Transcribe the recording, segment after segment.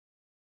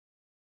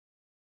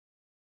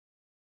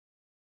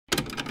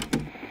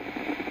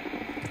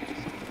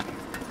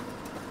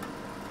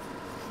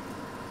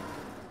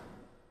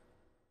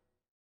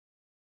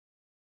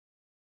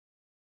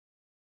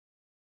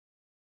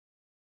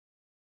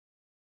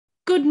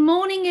Good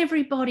morning,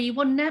 everybody.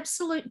 What an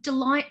absolute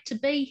delight to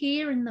be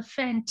here in the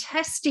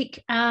fantastic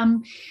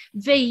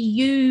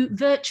VU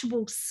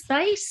virtual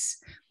space.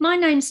 My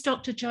name's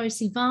Dr.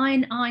 Josie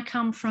Vine. I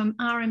come from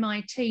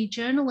RMIT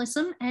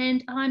Journalism,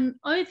 and I'm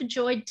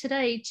overjoyed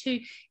today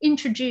to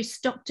introduce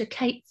Dr.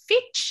 Kate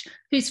Fitch,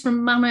 who's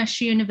from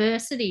Monash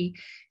University.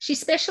 She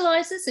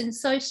specialises in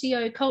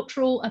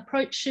socio-cultural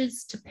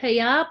approaches to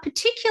PR,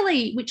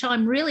 particularly, which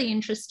I'm really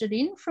interested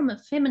in, from a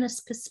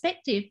feminist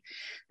perspective.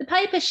 The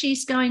paper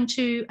she's going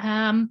to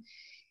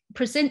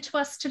present to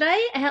us today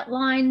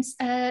outlines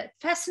a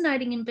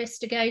fascinating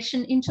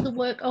investigation into the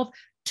work of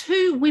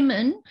two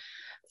women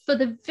for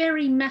the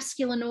very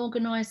masculine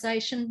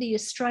organisation, the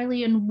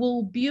Australian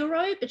Wool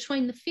Bureau,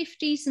 between the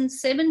 50s and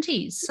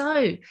 70s.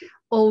 So,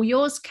 all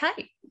yours,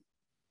 Kate.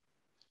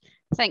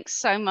 Thanks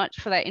so much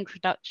for that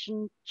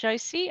introduction,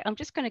 Josie. I'm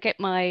just going to get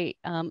my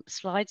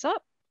slides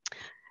up.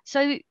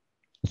 So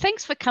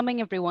thanks for coming,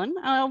 everyone.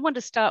 I want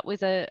to start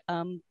with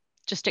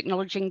just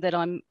acknowledging that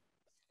I'm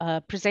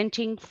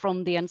presenting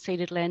from the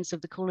unceded lands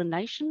of the Kulin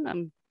Nation.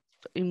 I'm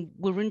in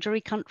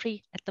Wurundjeri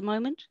country at the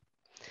moment.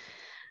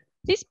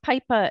 This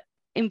paper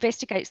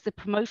investigates the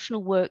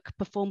promotional work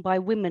performed by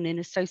women in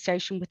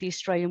association with the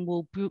Australian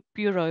Wool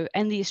Bureau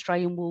and the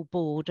Australian Wool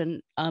Board,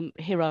 and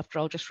hereafter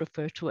I'll just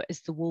refer to it as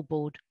the Wool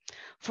Board,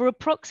 for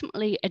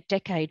approximately a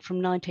decade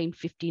from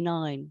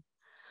 1959.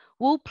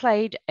 Wool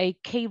played a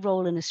key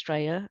role in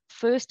Australia,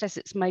 first as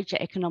its major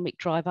economic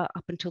driver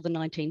up until the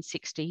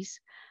 1960s,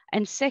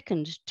 and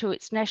second to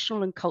its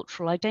national and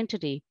cultural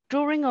identity.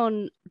 Drawing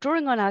on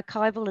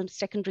archival and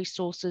secondary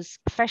sources,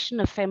 fashion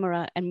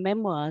ephemera and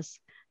memoirs,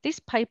 this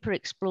paper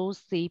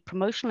explores the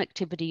promotional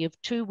activity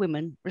of two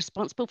women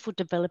responsible for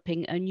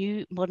developing a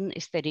new modern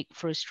aesthetic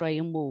for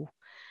Australian wool,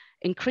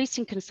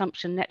 increasing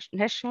consumption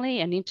nationally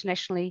and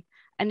internationally,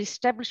 and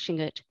establishing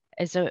it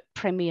as a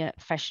premier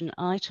fashion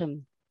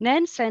item.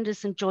 Nan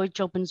Sanders and Joy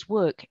Jobbins'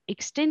 work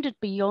extended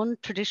beyond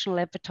traditional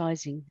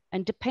advertising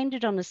and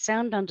depended on a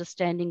sound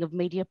understanding of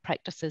media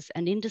practices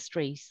and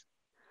industries.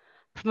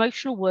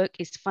 Promotional work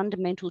is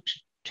fundamental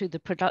to the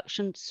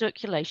production,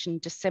 circulation,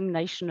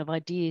 dissemination of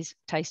ideas,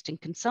 taste and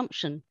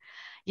consumption,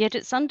 yet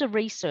it's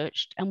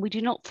under-researched and we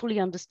do not fully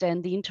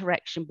understand the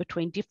interaction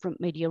between different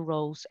media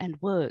roles and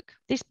work.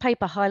 This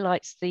paper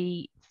highlights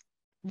the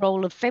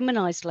role of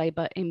feminised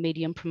labour in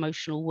media and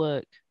promotional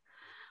work.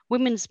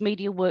 Women's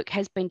media work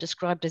has been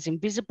described as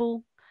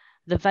invisible.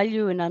 The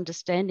value in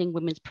understanding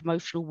women's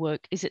promotional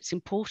work is its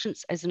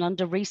importance as an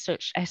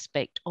under-researched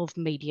aspect of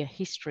media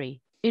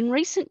history. In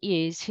recent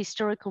years,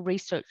 historical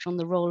research on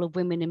the role of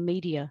women in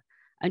media,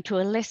 and to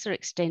a lesser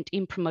extent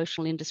in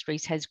promotional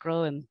industries, has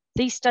grown.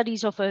 These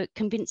studies offer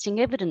convincing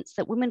evidence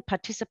that women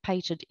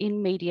participated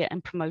in media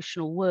and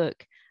promotional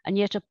work, and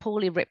yet are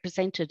poorly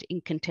represented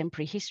in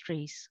contemporary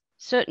histories.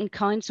 Certain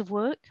kinds of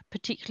work,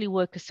 particularly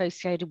work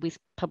associated with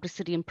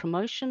publicity and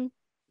promotion,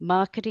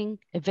 marketing,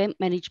 event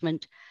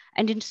management,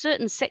 and in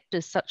certain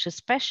sectors such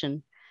as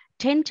fashion,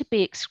 tend to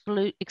be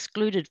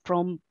excluded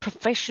from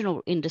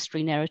professional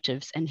industry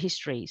narratives and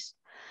histories.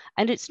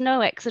 And it's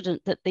no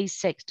accident that these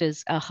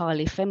sectors are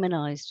highly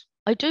feminised.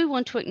 I do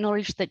want to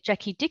acknowledge that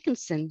Jackie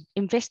Dickinson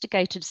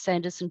investigated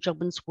Sanders and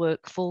Jobbins'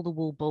 work for the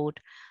Wool Board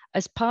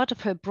as part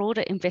of her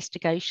broader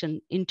investigation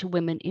into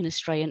women in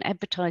Australian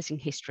advertising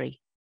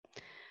history.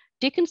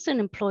 Dickinson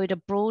employed a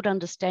broad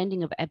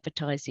understanding of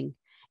advertising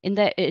in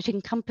that it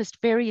encompassed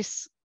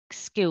various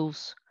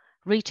skills: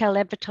 retail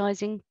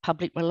advertising,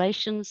 public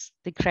relations,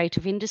 the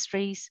creative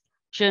industries,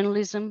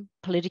 journalism,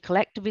 political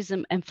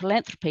activism, and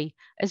philanthropy,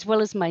 as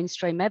well as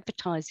mainstream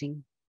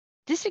advertising.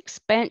 This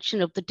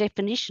expansion of the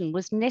definition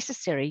was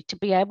necessary to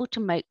be able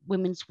to make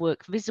women's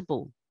work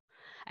visible.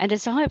 And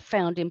as I have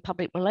found in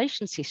public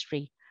relations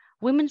history,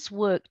 women's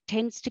work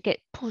tends to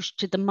get pushed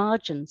to the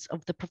margins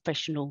of the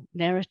professional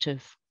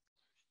narrative.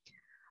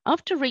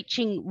 After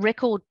reaching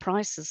record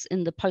prices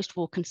in the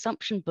post-war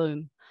consumption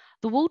boom,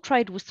 the wool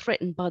trade was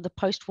threatened by the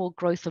post-war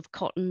growth of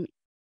cotton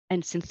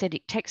and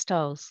synthetic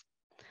textiles.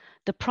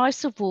 The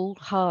price of wool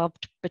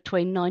halved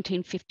between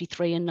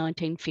 1953 and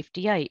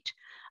 1958,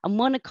 and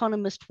one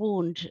economist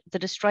warned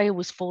that Australia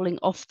was falling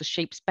off the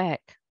sheep's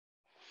back.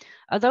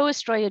 Although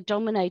Australia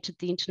dominated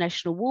the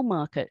international wool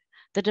market,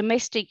 the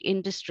domestic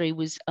industry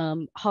was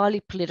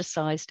highly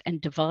politicised and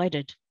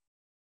divided.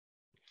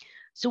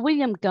 So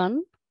William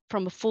Gunn,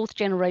 from a fourth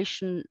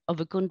generation of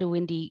a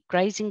Goondiwindi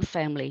grazing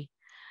family,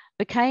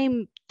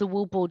 became the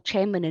Wool Board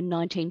chairman in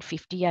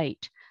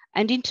 1958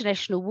 and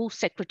International Wool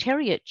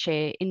Secretariat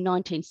chair in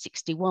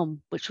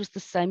 1961, which was the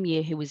same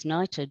year he was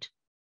knighted.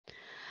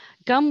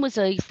 Gunn was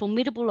a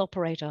formidable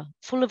operator,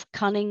 full of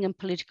cunning and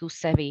political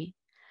savvy.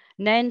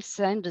 Nan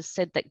Sanders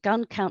said that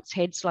Gunn counts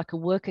heads like a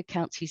worker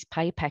counts his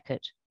pay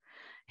packet.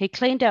 He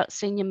cleaned out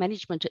senior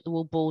management at the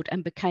Wool Board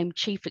and became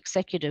chief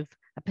executive,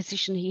 a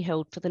position he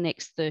held for the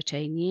next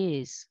 13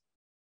 years.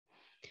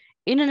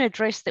 In an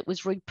address that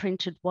was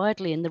reprinted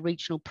widely in the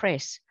regional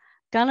press,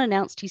 Gunn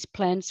announced his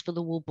plans for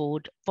the Wool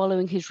Board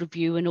following his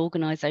review and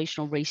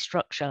organisational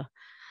restructure.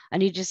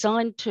 and he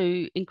designed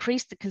to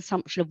increase the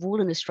consumption of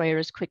wool in Australia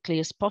as quickly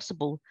as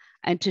possible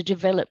and to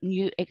develop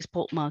new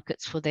export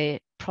markets for their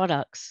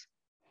products.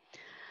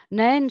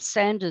 Nan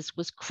Sanders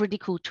was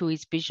critical to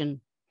his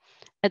vision.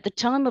 At the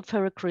time of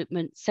her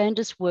recruitment,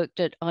 Sanders worked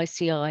at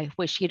ICI,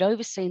 where she had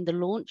overseen the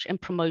launch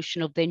and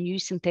promotion of their new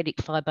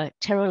synthetic fibre,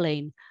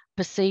 terylene,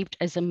 perceived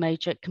as a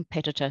major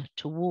competitor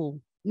to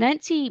wool.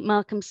 Nancy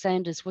Markham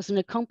Sanders was an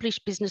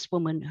accomplished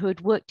businesswoman who had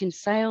worked in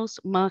sales,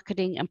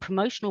 marketing and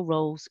promotional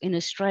roles in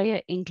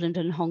Australia, England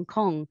and Hong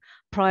Kong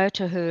prior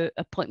to her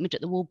appointment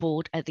at the Wool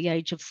Board at the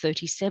age of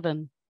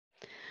 37.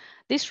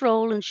 This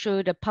role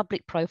ensured a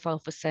public profile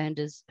for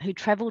Sanders, who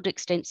travelled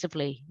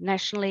extensively,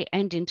 nationally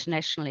and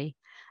internationally,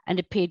 and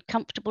appeared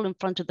comfortable in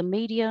front of the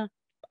media,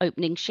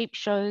 opening sheep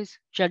shows,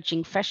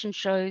 judging fashion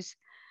shows,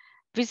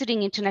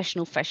 visiting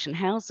international fashion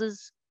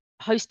houses,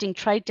 hosting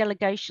trade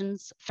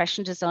delegations,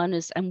 fashion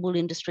designers and wool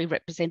industry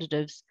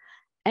representatives,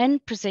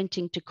 and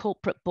presenting to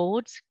corporate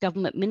boards,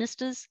 government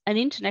ministers, and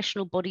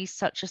international bodies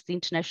such as the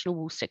International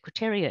Wool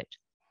Secretariat.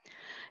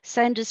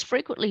 Sanders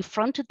frequently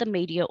fronted the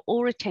media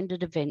or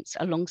attended events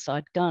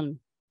alongside Gunn.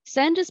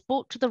 Sanders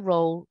brought to the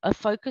role a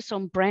focus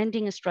on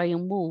branding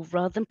Australian wool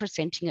rather than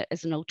presenting it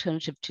as an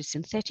alternative to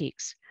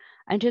synthetics,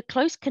 and her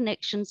close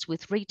connections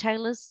with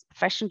retailers,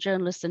 fashion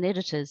journalists, and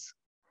editors.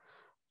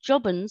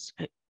 Jobbins,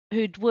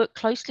 who'd worked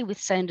closely with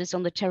Sanders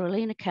on the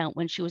terylene account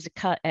when she was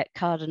at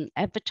Carden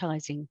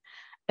Advertising,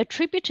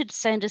 attributed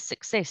Sanders'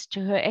 success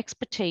to her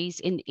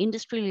expertise in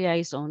industry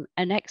liaison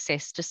and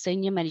access to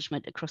senior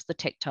management across the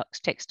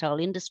textile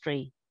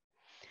industry.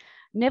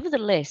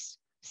 Nevertheless,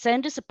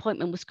 Sanders'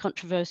 appointment was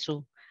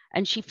controversial,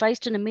 and she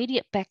faced an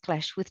immediate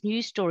backlash with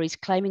news stories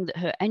claiming that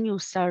her annual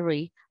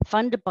salary,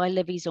 funded by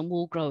levies on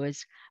wool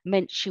growers,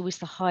 meant she was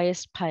the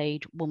highest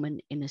paid woman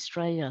in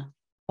Australia.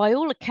 By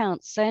all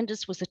accounts,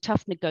 Sanders was a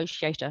tough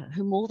negotiator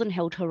who more than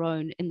held her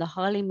own in the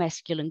highly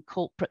masculine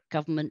corporate,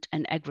 government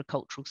and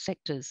agricultural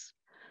sectors.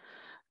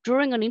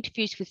 Drawing on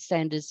interviews with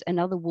Sanders and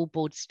other Wool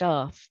Board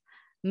staff,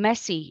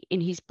 Massey,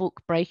 in his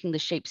book Breaking the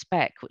Sheep's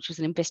Back, which was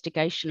an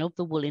investigation of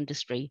the wool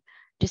industry,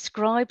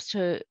 describes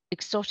her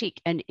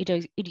exotic and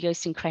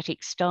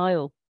idiosyncratic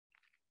style.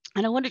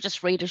 And I want to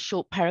just read a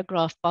short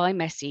paragraph by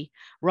Massey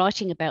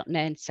writing about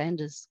Nan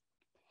Sanders.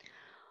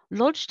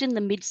 Lodged in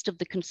the midst of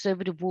the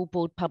conservative Wool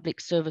Board public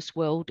service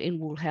world in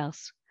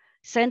Woolhouse,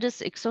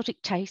 Sanders'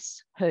 exotic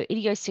tastes, her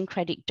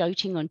idiosyncratic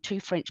doting on 2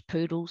 French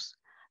poodles,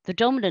 the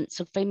dominance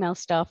of female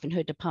staff in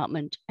her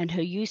department, and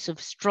her use of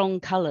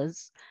strong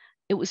colours,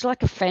 it was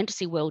like a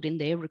fantasy world in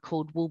there,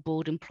 recalled Wool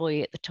Board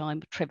employee at the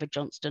time, Trevor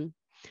Johnston,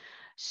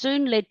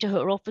 soon led to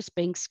her office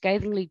being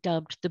scathingly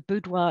dubbed the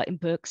boudoir in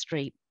Burke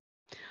Street.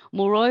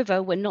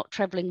 Moreover, when not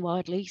travelling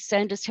widely,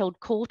 Sanders held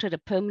court at a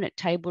permanent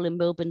table in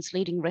Melbourne's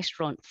leading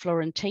restaurant,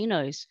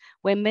 Florentino's,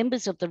 where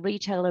members of the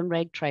retail and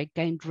rag trade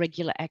gained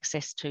regular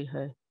access to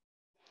her.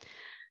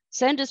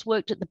 Sanders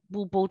worked at the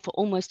Wool Board for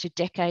almost a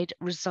decade,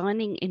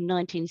 resigning in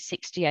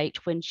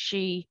 1968 when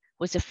she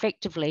was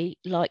effectively,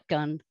 like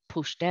Gunn,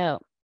 pushed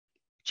out.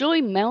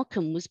 Joy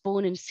Malcolm was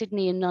born in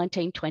Sydney in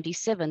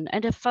 1927,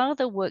 and her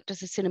father worked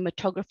as a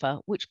cinematographer,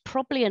 which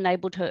probably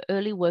enabled her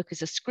early work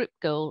as a script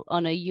girl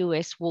on a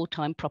US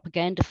wartime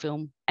propaganda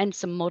film and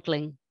some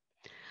modelling.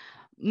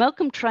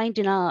 Malcolm trained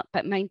in art,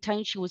 but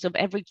maintained she was of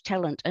average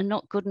talent and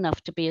not good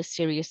enough to be a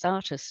serious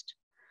artist.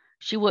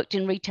 She worked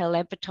in retail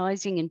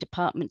advertising in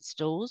department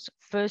stores,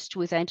 first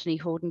with Anthony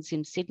Hordens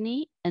in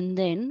Sydney, and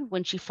then,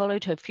 when she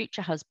followed her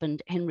future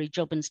husband, Henry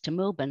Jobbins, to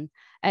Melbourne,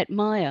 at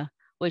Myer,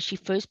 where she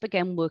first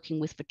began working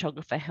with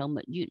photographer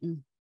Helmut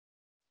Newton.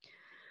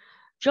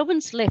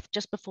 Jobbins left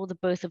just before the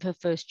birth of her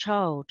first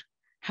child.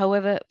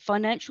 However,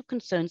 financial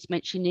concerns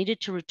meant she needed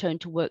to return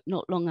to work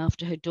not long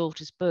after her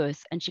daughter's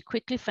birth, and she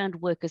quickly found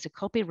work as a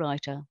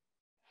copywriter.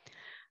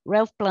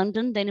 Ralph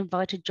Blunden then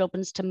invited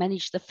Jobbins to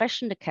manage the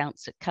fashion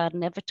accounts at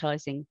Carden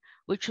Advertising,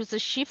 which was a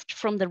shift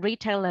from the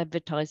retail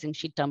advertising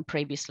she'd done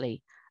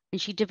previously,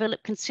 and she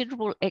developed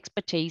considerable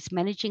expertise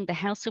managing the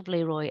House of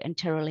Leroy and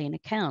Terylene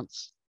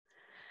accounts.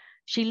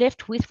 She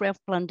left with Ralph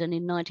Blunden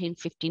in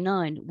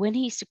 1959 when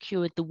he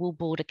secured the Wool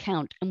Board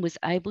account and was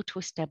able to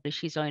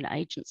establish his own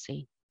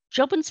agency.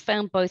 Jobbins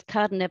found both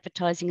Carden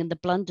Advertising and the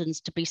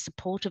Blundens to be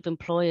supportive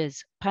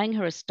employers, paying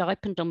her a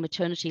stipend on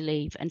maternity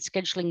leave and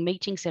scheduling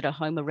meetings at her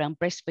home around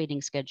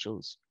breastfeeding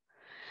schedules.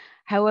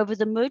 However,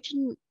 the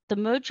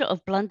merger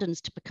of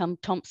Blundens to become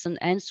Thompson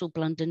Ansell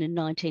Blunden in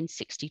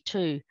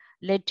 1962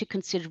 led to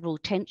considerable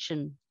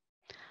tension.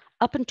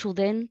 Up until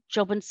then,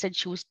 Jobbins said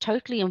she was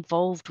totally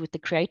involved with the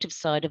creative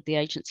side of the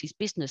agency's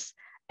business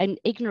and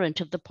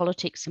ignorant of the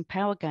politics and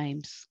power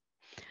games.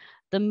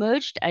 The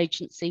merged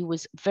agency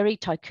was very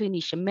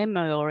tycoonish and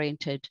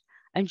memo-oriented,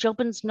 and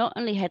Jobbins not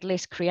only had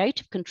less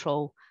creative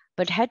control,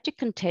 but had to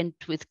contend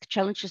with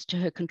challenges to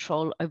her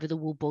control over the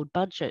Wool Board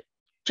budget.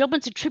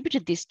 Jobbins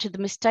attributed this to the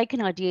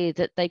mistaken idea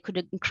that they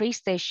could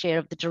increase their share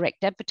of the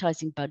direct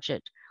advertising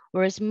budget,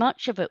 whereas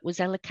much of it was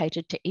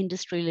allocated to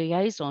industry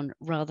liaison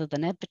rather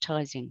than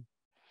advertising.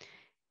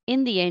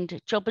 In the end,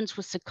 Jobbins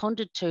was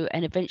seconded to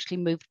and eventually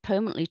moved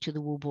permanently to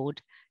the Wool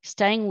Board,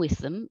 staying with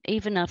them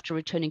even after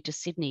returning to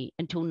Sydney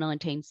until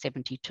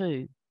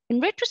 1972. In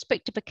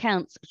retrospective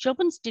accounts,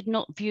 Jobbins did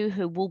not view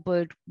her wool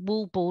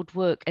board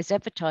work as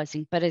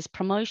advertising, but as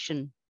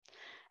promotion.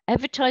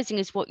 Advertising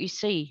is what you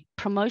see.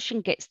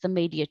 Promotion gets the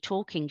media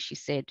talking, she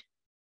said.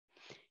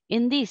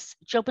 In this,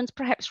 Jobbins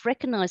perhaps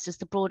recognises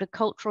the broader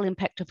cultural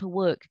impact of her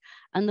work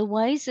and the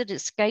ways that it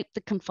escaped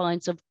the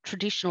confines of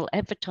traditional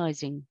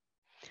advertising.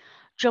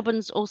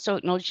 Jobbins also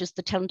acknowledges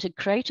the talented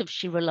creatives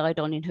she relied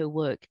on in her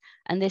work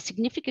and their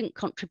significant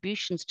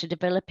contributions to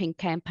developing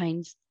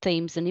campaigns,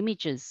 themes, and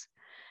images.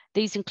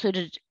 These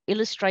included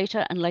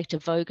illustrator and later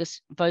Vogue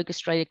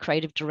Australia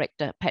creative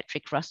director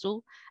Patrick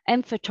Russell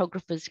and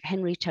photographers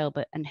Henry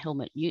Talbot and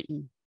Helmut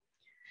Newton.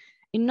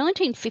 In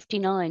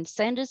 1959,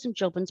 Sanders and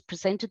Jobbins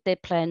presented their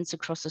plans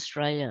across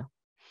Australia.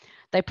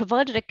 They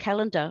provided a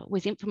calendar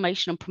with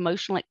information on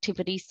promotional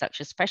activities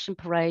such as fashion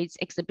parades,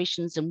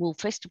 exhibitions, and wool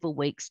festival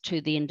weeks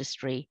to the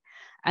industry,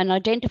 and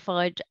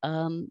identified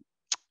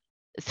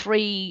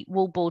 3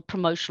 wool board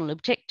promotional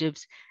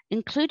objectives,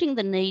 including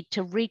the need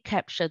to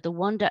recapture the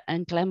wonder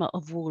and glamour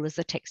of wool as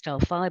a textile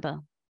fibre.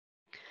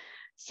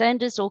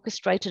 Sanders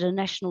orchestrated a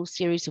national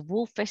series of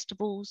wool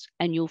festivals,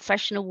 annual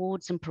fashion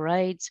awards and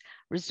parades,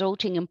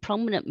 resulting in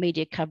prominent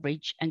media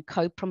coverage and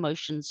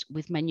co-promotions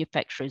with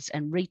manufacturers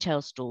and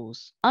retail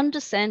stores. Under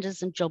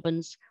Sanders and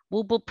Jobbins,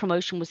 wool board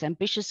promotion was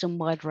ambitious and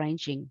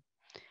wide-ranging.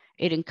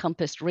 It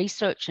encompassed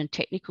research and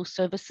technical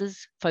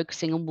services,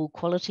 focusing on wool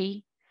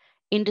quality,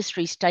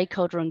 industry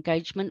stakeholder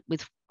engagement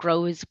with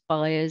growers,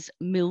 buyers,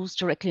 mills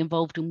directly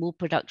involved in wool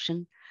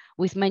production,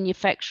 with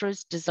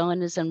manufacturers,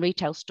 designers and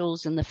retail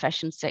stores in the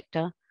fashion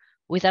sector,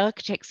 with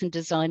architects and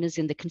designers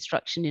in the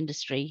construction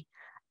industry,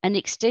 and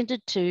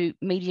extended to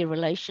media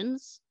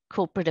relations,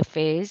 corporate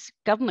affairs,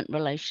 government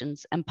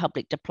relations, and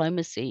public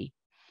diplomacy.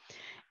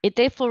 It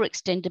therefore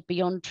extended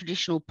beyond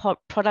traditional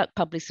product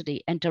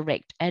publicity and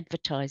direct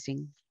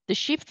advertising. The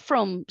shift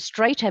from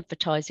straight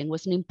advertising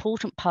was an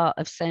important part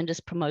of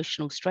Sanders'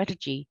 promotional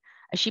strategy,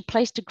 as she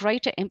placed a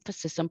greater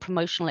emphasis on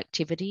promotional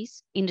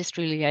activities,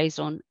 industry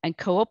liaison, and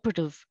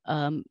cooperative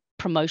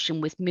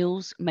promotion with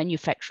mills,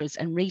 manufacturers,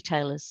 and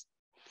retailers.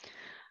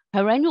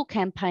 Her annual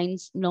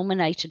campaigns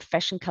nominated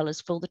fashion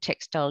colours for the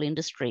textile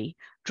industry,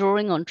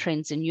 drawing on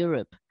trends in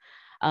Europe.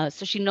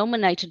 So she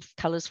nominated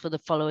colours for the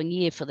following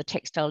year for the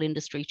textile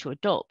industry to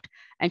adopt,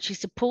 and she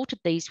supported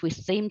these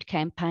with themed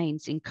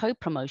campaigns in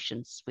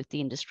co-promotions with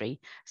the industry,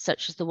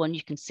 such as the one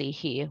you can see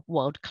here,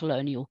 Wild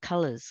Colonial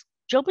Colours.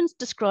 Jobbins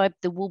described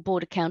the wool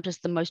board account as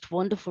the most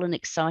wonderful and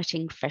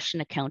exciting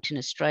fashion account in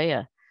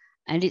Australia,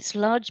 and its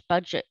large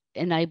budget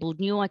enabled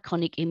new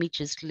iconic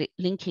images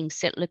linking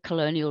settler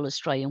colonial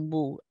Australian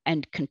wool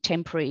and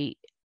contemporary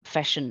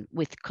fashion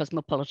with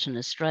cosmopolitan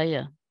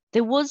Australia.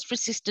 There was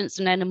resistance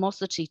and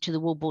animosity to the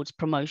wool board's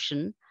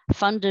promotion,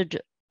 funded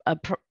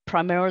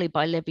primarily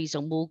by levies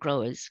on wool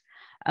growers,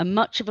 and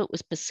much of it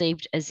was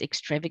perceived as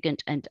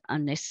extravagant and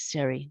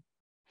unnecessary.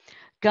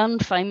 Gunn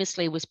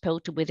famously was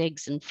pelted with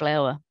eggs and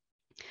flour.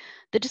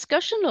 The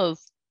discussion of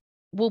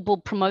wool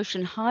board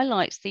promotion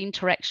highlights the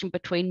interaction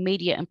between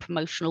media and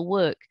promotional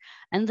work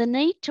and the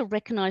need to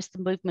recognise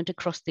the movement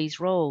across these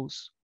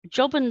roles.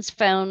 Jobbins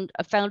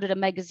founded a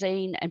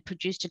magazine and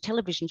produced a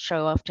television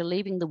show after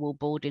leaving the wool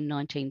board in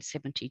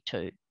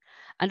 1972.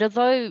 And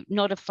although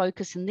not a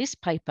focus in this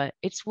paper,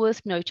 it's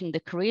worth noting the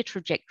career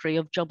trajectory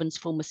of Jobbins'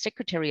 former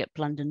secretary at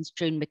London's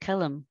June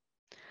McCallum.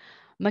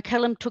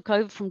 McCallum took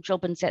over from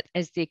Jobbins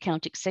as the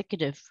account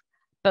executive,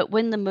 but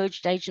when the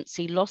merged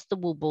agency lost the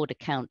wool board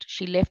account,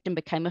 she left and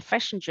became a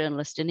fashion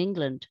journalist in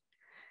England.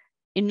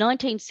 In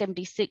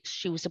 1976,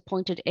 she was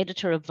appointed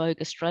editor of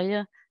Vogue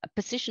Australia, a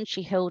position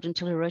she held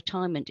until her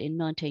retirement in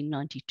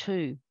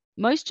 1992.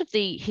 Most of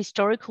the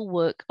historical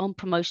work on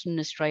promotion in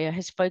Australia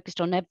has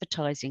focused on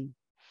advertising.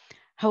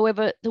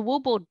 However, the wool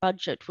board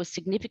budget was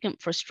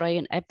significant for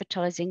Australian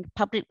advertising,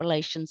 public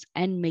relations,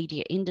 and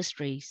media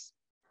industries.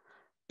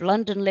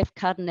 London left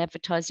Carden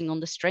Advertising on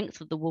the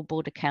strength of the wool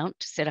board account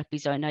to set up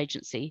his own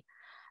agency,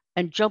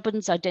 and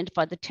Jobbins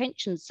identified the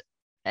tensions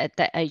at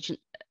that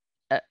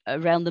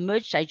around the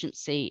merged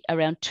agency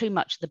around too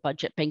much of the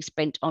budget being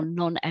spent on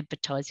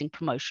non-advertising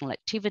promotional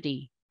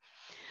activity.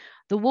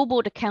 The wool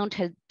board account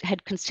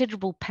had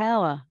considerable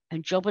power,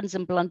 and Jobbins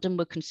and London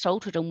were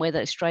consulted on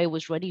whether Australia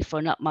was ready for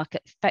an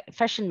upmarket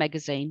fashion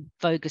magazine,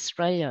 Vogue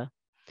Australia.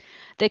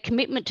 Their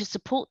commitment to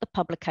support the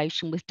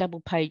publication with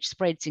double-page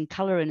spreads in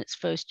colour in its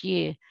first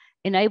year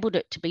enabled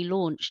it to be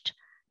launched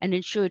and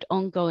ensured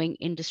ongoing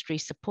industry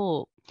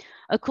support.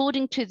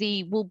 According to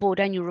the Wool Board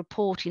annual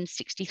report in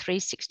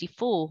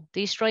 63-64,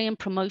 the Australian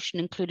promotion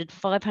included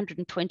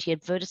 520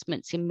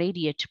 advertisements in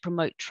media to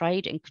promote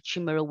trade and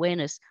consumer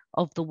awareness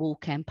of the wool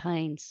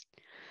campaigns.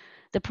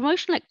 The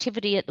promotional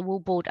activity at the Wool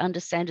Board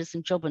under Sanders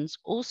and Jobbins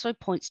also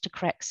points to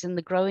cracks in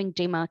the growing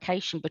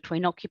demarcation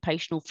between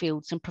occupational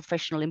fields and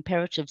professional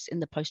imperatives in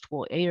the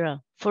post-war era.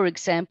 For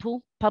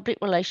example, public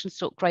relations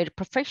sought greater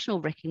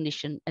professional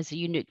recognition as a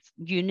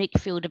unique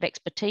field of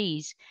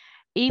expertise,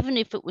 even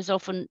if it was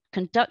often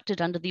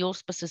conducted under the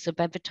auspices of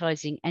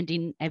advertising and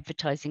in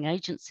advertising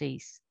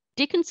agencies.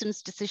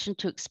 Dickinson's decision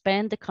to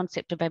expand the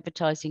concept of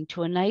advertising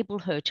to enable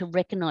her to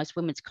recognise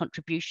women's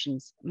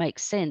contributions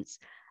makes sense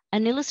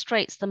and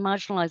illustrates the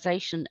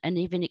marginalisation and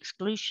even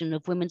exclusion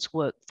of women's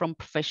work from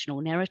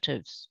professional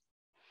narratives.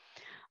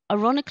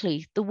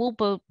 Ironically, the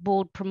Wool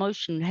Board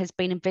promotion has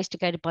been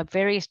investigated by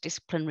various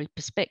disciplinary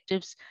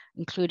perspectives,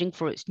 including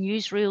for its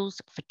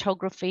newsreels,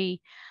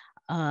 photography,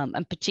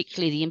 and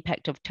particularly the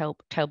impact of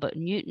Talbot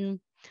and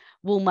Newton,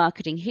 wool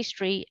marketing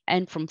history,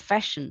 and from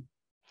fashion.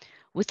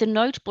 With the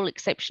notable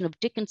exception of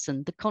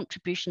Dickinson, the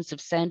contributions of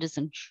Sanders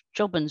and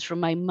Jobbins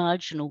remain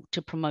marginal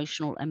to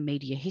promotional and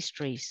media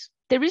histories.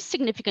 There is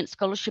significant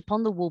scholarship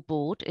on the Wool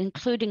Board,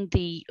 including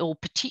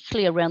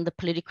particularly around the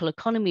political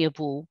economy of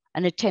wool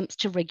and attempts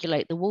to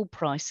regulate the wool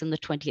price in the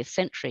 20th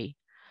century.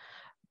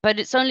 But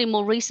it's only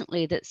more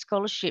recently that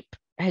scholarship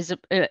has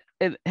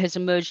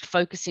emerged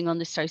focusing on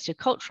the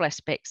sociocultural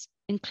aspects,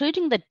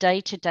 including the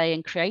day-to-day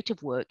and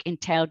creative work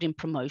entailed in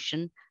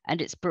promotion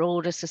and its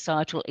broader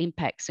societal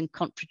impacts and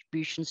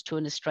contributions to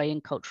an Australian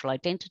cultural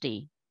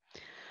identity.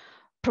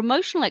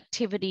 Promotional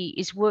activity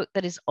is work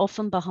that is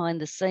often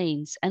behind the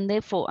scenes and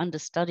therefore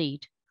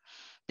understudied.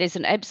 There's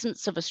an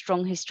absence of a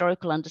strong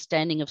historical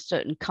understanding of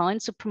certain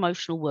kinds of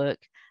promotional work,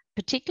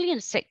 particularly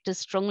in sectors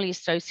strongly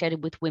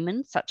associated with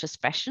women, such as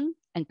fashion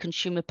and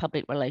consumer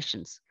public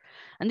relations.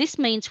 And this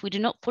means we do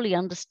not fully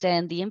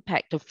understand the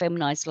impact of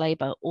feminised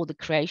labour or the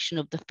creation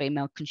of the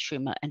female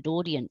consumer and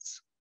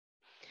audience.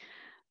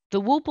 The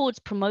Wool Board's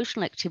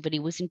promotional activity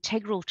was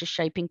integral to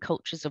shaping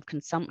cultures of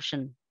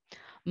consumption.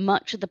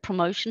 Much of the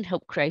promotion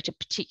helped create a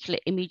particular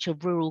image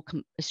of rural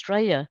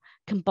Australia,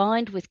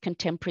 combined with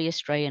contemporary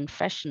Australian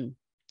fashion.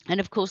 And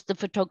of course, the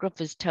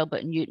photographers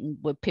Talbot and Newton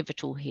were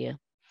pivotal here.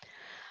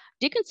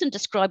 Dickinson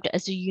described it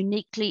as a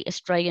uniquely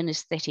Australian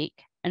aesthetic,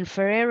 and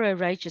Ferrero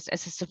rages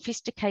as a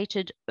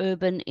sophisticated,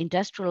 urban,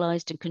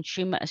 industrialised and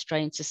consumer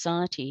Australian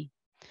society.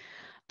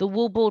 The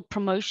Wool Board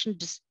promotion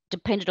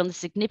depended on the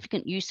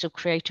significant use of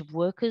creative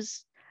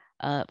workers,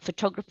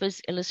 photographers,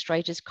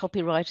 illustrators,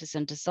 copywriters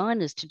and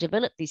designers to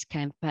develop these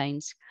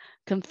campaigns,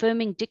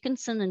 confirming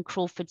Dickinson and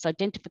Crawford's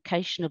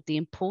identification of the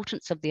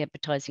importance of the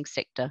advertising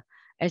sector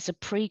as a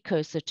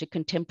precursor to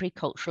contemporary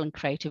cultural and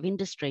creative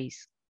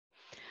industries.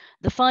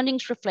 The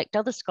findings reflect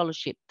other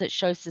scholarship that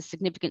shows the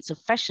significance of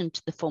fashion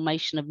to the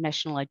formation of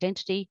national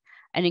identity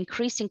and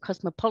increasing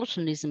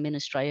cosmopolitanism in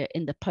Australia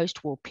in the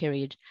post-war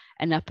period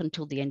and up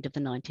until the end of the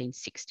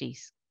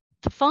 1960s.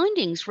 The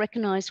findings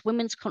recognise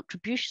women's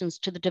contributions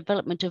to the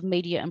development of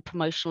media and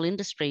promotional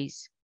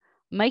industries.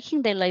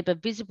 Making their labour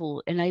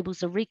visible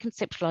enables a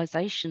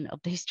reconceptualisation of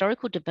the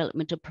historical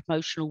development of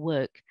promotional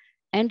work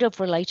and of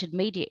related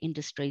media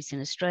industries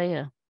in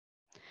Australia.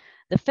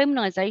 The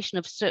feminisation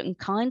of certain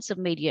kinds of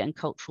media and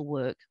cultural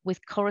work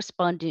with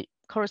corresponding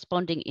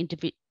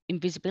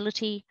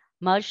invisibility,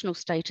 marginal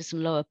status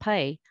and lower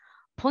pay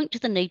point to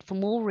the need for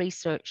more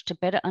research to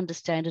better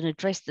understand and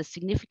address the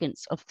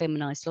significance of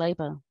feminised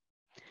labour.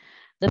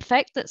 The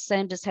fact that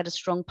Sanders had a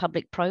strong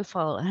public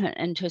profile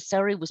and her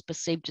salary was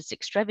perceived as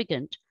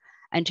extravagant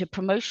and her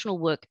promotional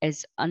work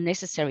as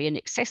unnecessary and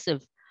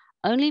excessive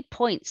only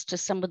points to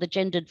some of the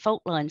gendered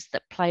fault lines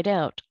that played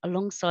out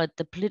alongside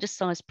the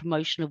politicised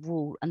promotion of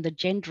wool and the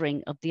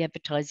gendering of the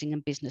advertising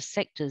and business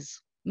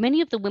sectors.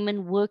 Many of the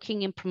women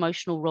working in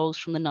promotional roles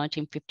from the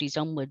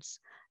 1950s onwards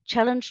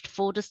challenged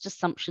Fordist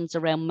assumptions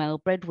around male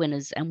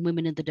breadwinners and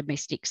women in the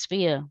domestic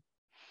sphere.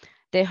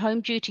 Their home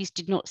duties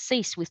did not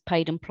cease with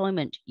paid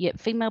employment, yet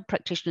female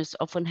practitioners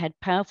often had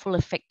powerful,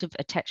 effective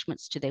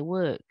attachments to their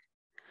work.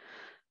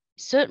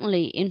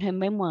 Certainly in her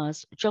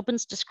memoirs,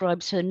 Jobbins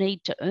describes her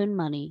need to earn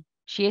money.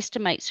 She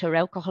estimates her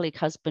alcoholic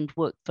husband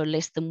worked for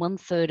less than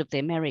 1/3 of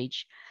their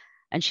marriage,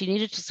 and she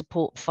needed to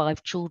support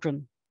 5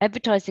 children.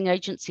 Advertising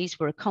agencies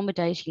were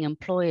accommodating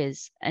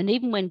employers, and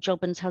even when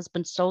Jobbins'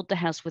 husband sold the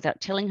house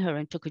without telling her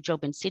and took a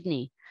job in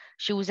Sydney,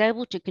 she was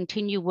able to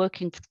continue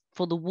working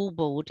for the Wool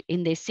Board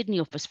in their Sydney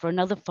office for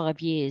another 5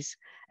 years,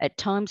 at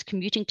times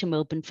commuting to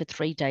Melbourne for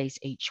 3 days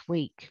each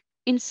week.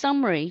 In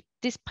summary,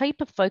 this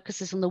paper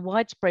focuses on the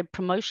widespread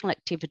promotional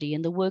activity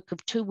and the work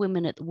of 2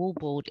 women at the Wool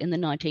Board in the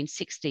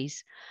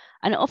 1960s,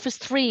 and it offers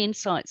 3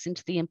 insights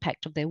into the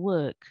impact of their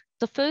work.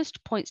 The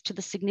first points to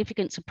the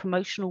significance of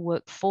promotional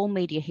work for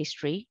media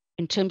history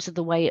in terms of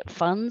the way it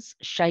funds,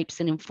 shapes,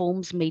 and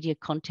informs media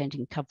content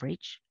and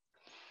coverage.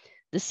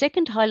 The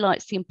second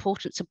highlights the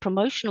importance of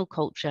promotional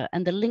culture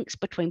and the links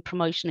between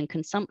promotion and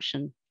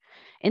consumption.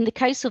 In the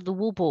case of the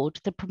Wool Board,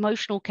 the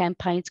promotional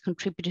campaigns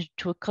contributed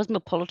to a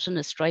cosmopolitan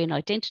Australian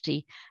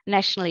identity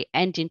nationally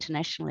and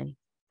internationally.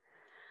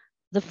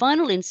 The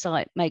final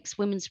insight makes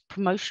women's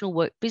promotional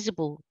work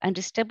visible and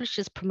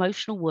establishes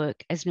promotional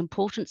work as an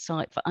important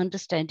site for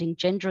understanding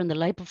gender in the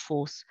labour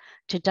force,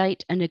 to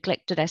date a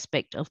neglected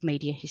aspect of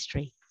media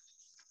history.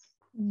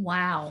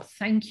 Wow,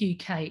 thank you,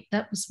 Kate.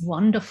 That was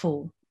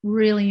wonderful.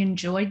 Really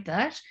enjoyed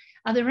that.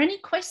 Are there any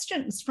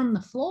questions from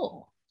the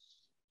floor?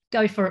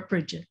 Go for it,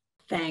 Bridget.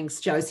 Thanks,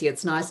 Josie.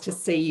 It's nice to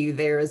see you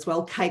there as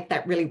well. Kate,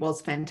 that really was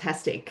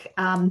fantastic.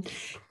 Can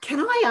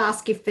I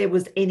ask if there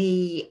was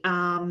any,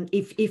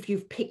 if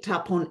you've picked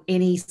up on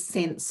any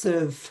sense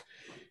of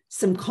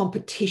some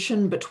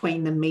competition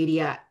between the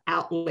media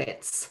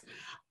outlets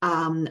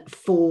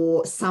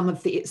for some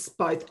of this,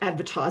 both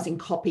advertising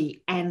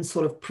copy and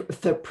sort of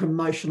for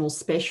promotional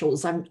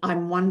specials.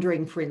 I'm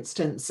wondering, for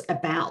instance,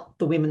 about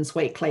the Women's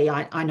Weekly.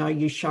 I know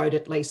you showed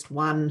at least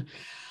one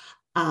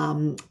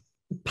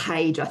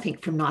page, I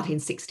think, from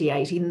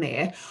 1968 in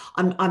there.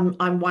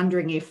 I'm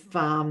wondering if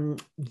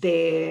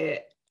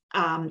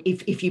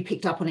if you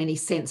picked up on any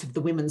sense of the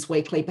Women's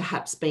Weekly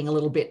perhaps being a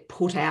little bit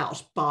put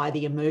out by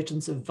the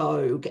emergence of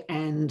Vogue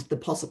and the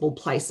possible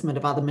placement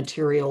of other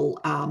material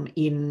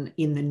in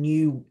the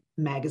new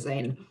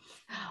magazine.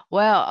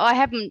 Well, I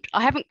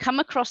haven't come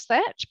across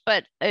that,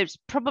 but it's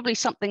probably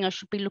something I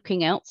should be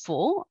looking out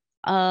for.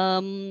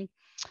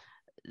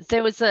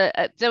 There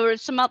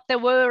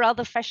were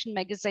other fashion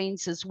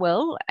magazines as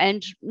well,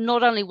 and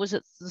not only was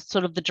it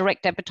the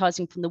direct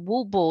advertising from the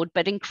Wool Board,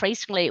 but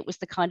increasingly it was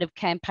the kind of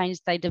campaigns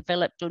they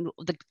developed, and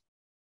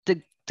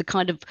the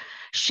kind of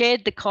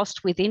shared the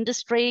cost with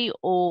industry,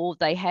 or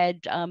they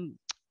had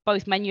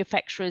both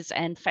manufacturers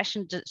and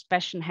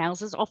fashion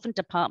houses, often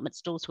department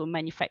stores who were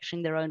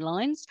manufacturing their own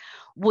lines,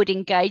 would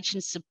engage in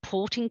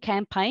supporting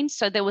campaigns.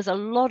 So there was a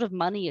lot of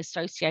money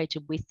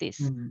associated with this.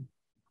 Mm-hmm.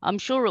 I'm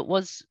sure it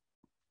was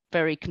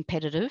very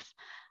competitive.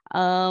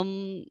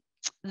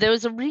 There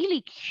was a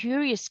really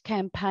curious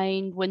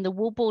campaign when the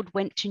Wool Board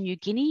went to New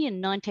Guinea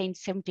in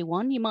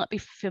 1971. You might be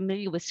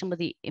familiar with some of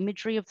the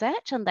imagery of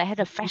that. And they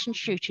had a fashion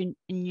shoot in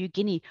New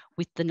Guinea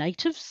with the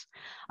natives,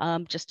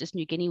 just as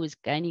New Guinea was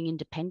gaining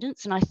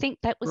independence. And I think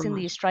that was in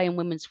the Australian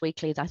Women's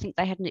Weekly. I think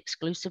they had an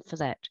exclusive for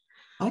that.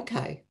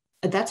 Okay.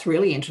 That's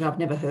really interesting. I've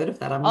never heard of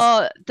that.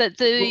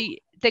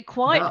 They're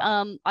quite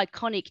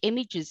iconic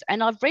images,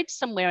 and I've read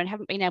somewhere and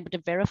haven't been able to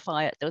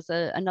verify it. There was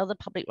another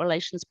public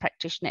relations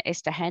practitioner,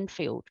 Esther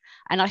Hanfield,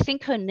 and I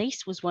think her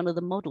niece was one of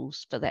the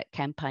models for that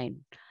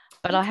campaign,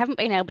 but I haven't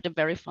been able to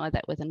verify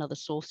that with another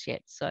source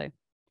yet. So,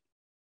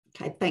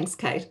 okay, thanks,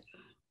 Kate.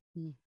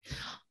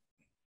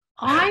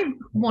 I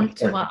want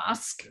to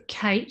ask,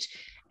 Kate,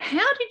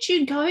 how did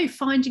you go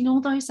finding all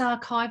those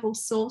archival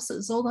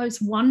sources, all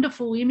those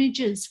wonderful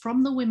images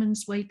from the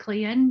Women's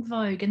Weekly and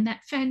Vogue, and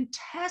that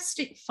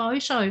fantastic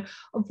photo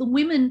of the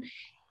women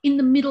in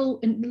the middle,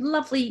 in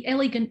lovely,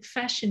 elegant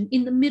fashion,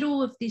 in the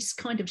middle of this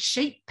kind of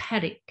sheep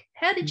paddock?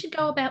 How did you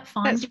go about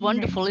finding That's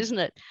wonderful, isn't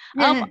it?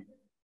 Yeah.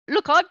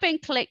 Look, I've been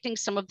collecting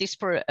some of this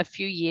for a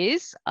few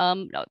years.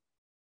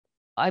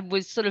 I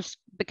was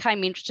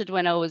became interested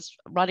when I was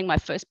writing my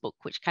first book,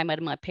 which came out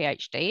of my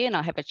PhD, and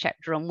I have a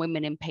chapter on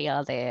women in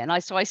PR there. And I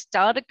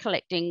started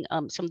collecting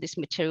some of this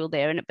material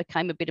there, and it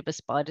became a bit of a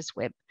spider's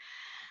web.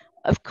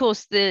 Of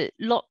course, the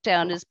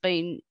lockdown has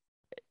been,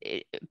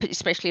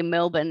 especially in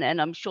Melbourne,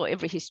 and I'm sure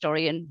every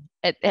historian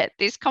at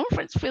this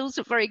conference feels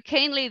it very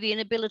keenly, the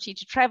inability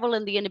to travel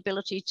and the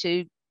inability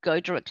to go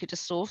directly to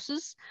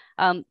sources,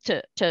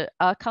 to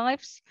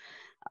archives.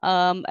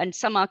 And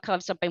some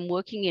archives I've been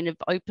working in have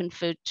opened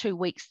for 2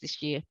 weeks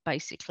this year,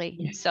 basically.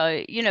 Yeah.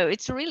 So,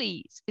 it's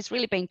really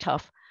been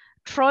tough.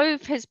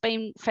 Trove has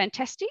been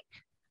fantastic.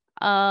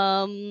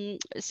 Some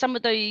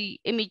of the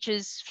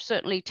images,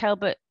 certainly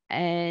Talbot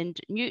and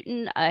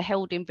Newton, are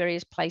held in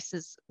various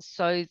places.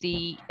 So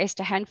the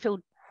Esther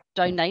Hanfield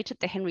donated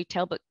the Henry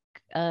Talbot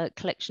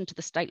collection to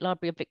the State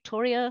Library of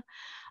Victoria.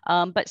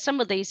 But some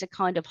of these are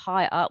kind of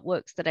high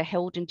artworks that are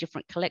held in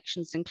different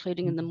collections,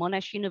 including in the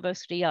Monash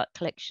University Art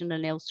Collection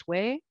and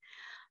elsewhere.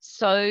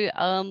 So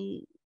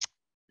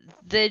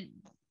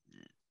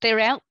they're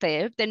out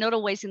there. They're not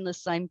always in the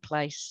same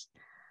place.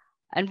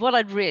 And what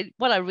I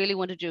really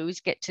want to do is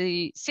get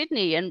to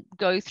Sydney and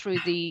go through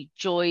the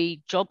Joy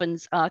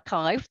Jobbins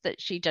archive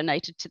that she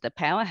donated to the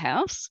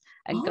Powerhouse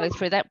and go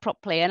through that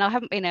properly. And I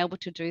haven't been able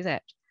to do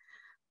that.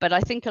 But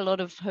I think a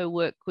lot of her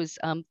work was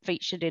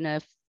featured in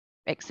a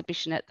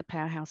exhibition at the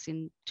Powerhouse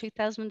in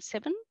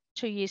 2007,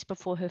 2 years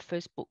before her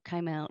first book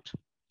came out.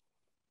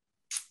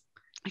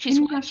 She's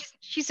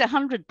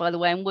 100, by the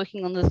way, and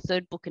working on the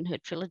third book in her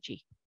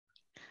trilogy.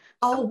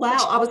 Oh,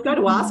 wow. I was going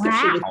to ask if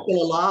she was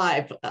still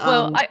alive.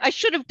 Well, I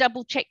should have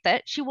double checked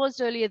that. She was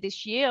earlier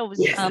this year. I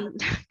was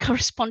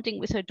corresponding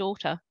with her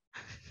daughter.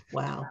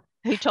 Wow.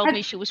 Who told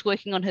me she was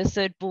working on her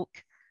third book.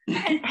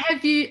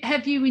 Have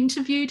you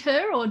interviewed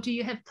her, or do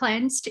you have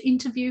plans to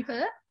interview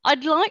her?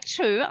 I'd like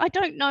to. I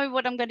don't know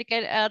what I'm going to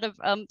get out of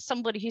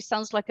somebody who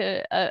sounds like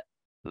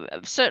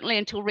certainly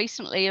until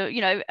recently,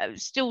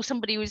 still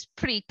somebody who was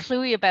pretty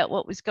cluey about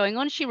what was going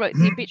on. She wrote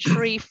the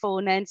obituary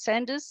for Nan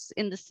Sanders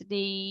in the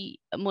Sydney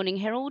Morning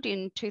Herald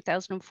in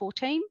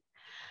 2014.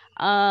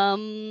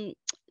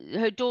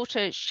 Her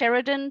daughter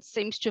Sheridan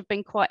seems to have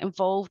been quite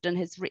involved and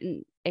has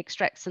written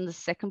extracts in the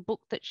second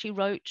book that she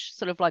wrote,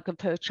 sort of like of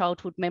her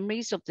childhood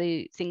memories of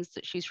the things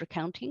that she's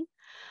recounting.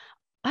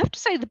 I have to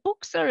say the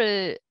books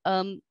are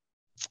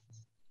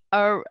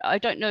I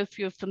don't know if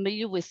you're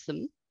familiar with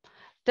them.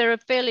 They're a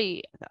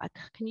fairly,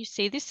 can you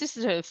see this? This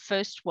is her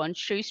first one,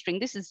 Shoestring.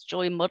 This is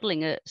Joy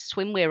modelling a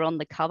swimwear on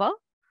the cover.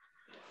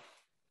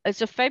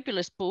 It's a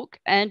fabulous book.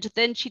 And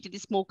then she did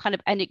this more kind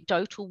of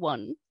anecdotal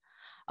one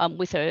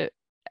with her,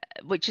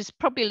 which is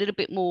probably a little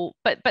bit more,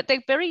 but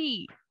they're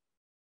very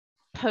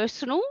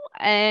personal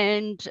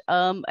and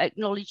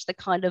acknowledged the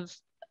kind of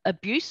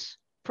abuse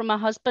from her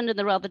husband and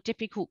the rather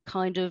difficult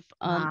kind of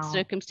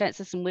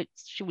circumstances in which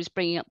she was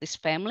bringing up this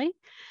family,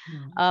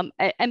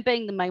 and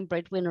being the main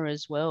breadwinner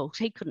as well.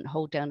 He couldn't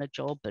hold down a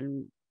job,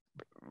 and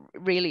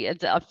really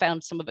I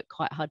found some of it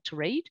quite hard to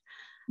read.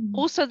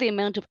 Also the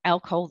amount of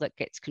alcohol that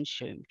gets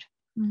consumed.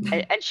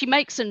 And she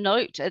makes a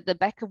note at the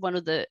back of one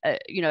of the,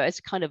 as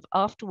kind of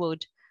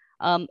afterward,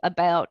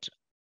 about,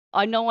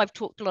 I know I've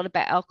talked a lot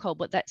about alcohol,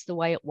 but that's the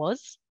way it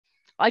was.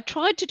 I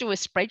tried to do a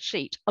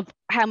spreadsheet of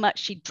how much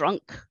she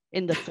drunk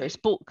in the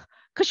first book,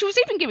 because she was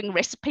even giving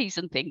recipes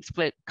and things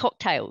for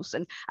cocktails,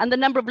 and the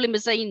number of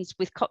limousines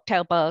with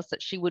cocktail bars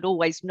that she would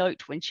always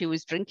note when she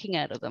was drinking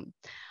out of them.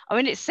 I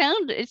mean, it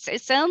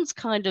sounds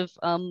kind of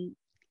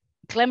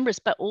glamorous,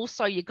 but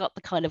also you got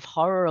the kind of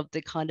horror of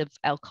the kind of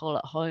alcohol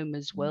at home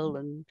as well.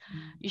 And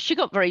she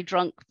got very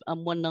drunk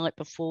one night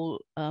before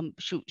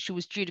she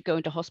was due to go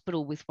into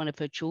hospital with one of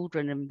her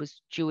children, and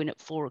was due in at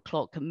 4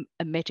 o'clock, and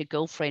met a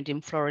girlfriend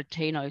in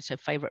Florentino's, her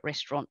favorite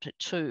restaurant, at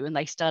 2, and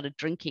they started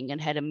drinking and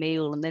had a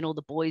meal, and then all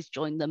the boys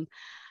joined them,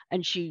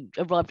 and she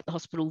arrived at the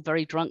hospital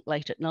very drunk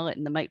late at night,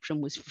 and the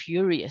matron was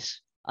furious,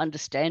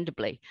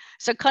 understandably.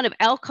 So kind of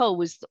alcohol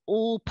was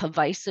all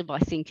pervasive, I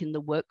think, in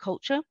the work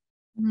culture.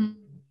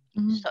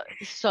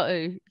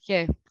 So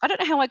yeah, I don't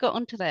know how I got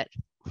onto that.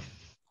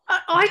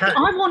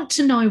 I want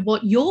to know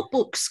what your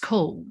book's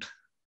called.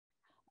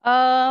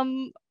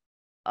 The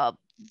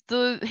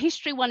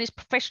history one is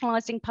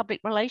Professionalising Public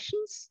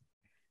Relations,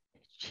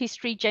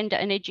 History, Gender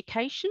and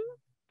Education.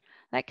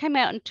 That came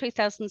out in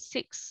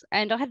 2006,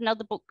 and I had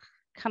another book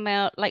come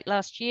out late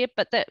last year,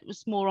 but that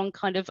was more on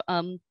kind of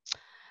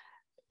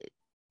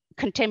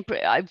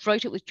contemporary. I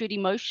wrote it with Judy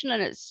Motion,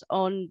 and it's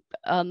on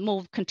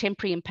more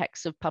contemporary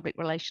impacts of public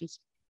relations.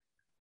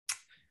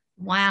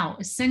 Wow,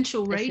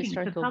 essential reading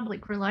for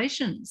public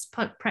relations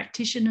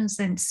practitioners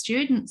and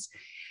students.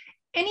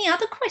 Any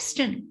other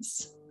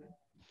questions?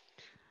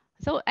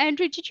 So,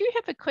 Andrew, did you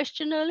have a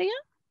question earlier?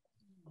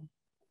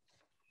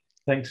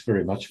 Thanks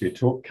very much for your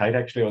talk, Kate.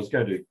 Actually, I was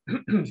going to,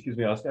 excuse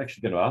me, I was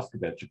actually going to ask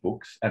about your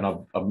books, and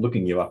I'm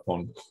looking you up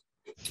on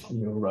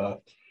your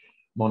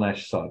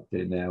Monash site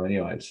there now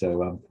anyway,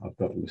 so I've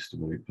got a list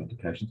of all your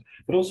publications.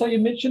 But also you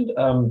mentioned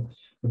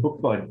a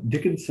book by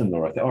Dickinson,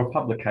 or a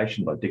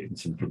publication by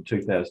Dickinson from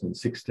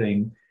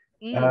 2016.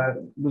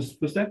 Was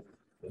that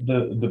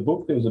the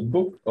book? There was a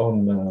book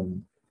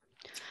on...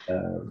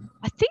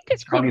 I think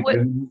it's called...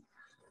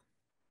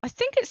 I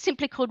think it's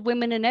simply called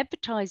Women in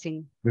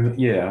Advertising.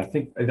 Yeah, I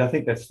think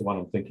that's the one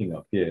I'm thinking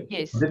of. Yeah.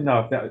 Yes. I didn't know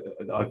if that.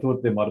 I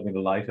thought there might have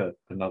been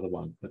another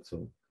one. That's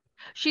all.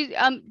 She's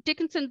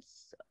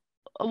Dickinson's.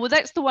 Well,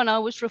 that's the one I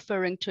was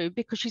referring to,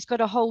 because she's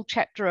got a whole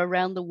chapter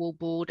around the Wool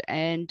Board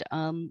and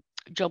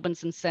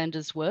Jobbins and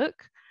Sanders'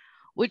 work,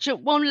 which at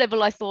one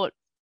level I thought,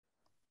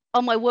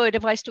 oh my word,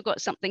 have I still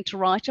got something to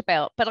write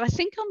about? But I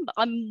think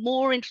I'm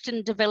more interested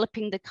in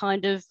developing the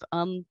kind of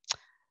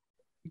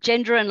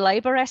gender and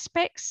labour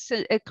aspects,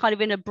 kind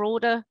of in a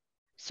broader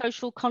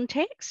social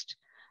context,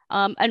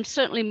 and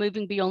certainly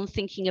moving beyond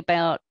thinking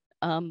about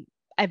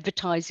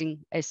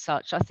advertising as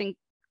such. I think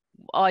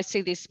I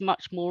see this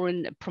much more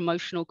in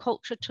promotional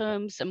culture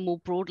terms, and more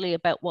broadly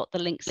about what the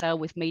links are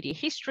with media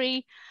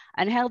history,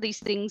 and how these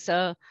things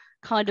are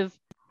kind of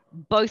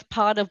both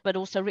part of but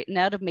also written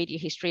out of media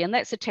history. And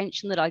that's a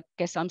tension that I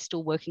guess I'm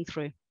still working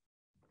through.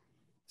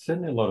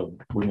 Certainly a lot of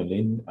women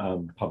in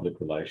public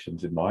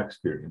relations, in my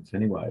experience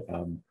anyway,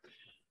 and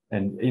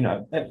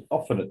and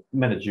often at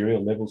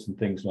managerial levels and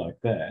things like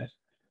that.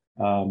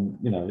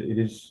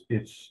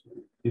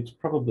 It's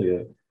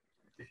probably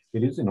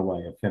it is in a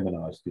way a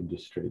feminized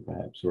industry,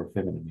 perhaps, or a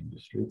feminine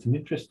industry. It's an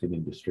interesting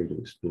industry to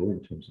explore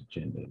in terms of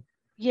gender.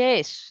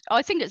 Yes,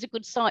 I think it's a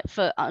good site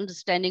for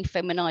understanding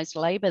feminized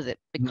labour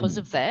because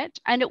of that.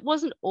 And it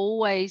wasn't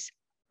always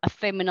a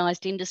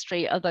feminized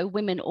industry, although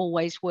women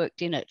always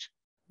worked in it.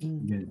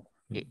 Yeah.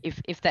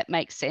 If that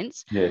makes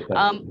sense. Yeah.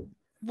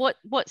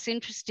 What's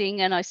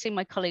interesting, and I see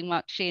my colleague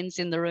Mark Sheehan's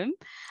in the room.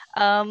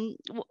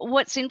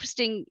 What's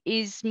interesting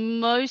is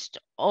most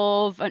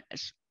of, I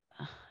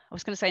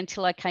was going to say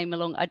until I came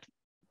along,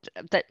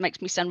 that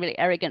makes me sound really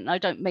arrogant, and I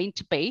don't mean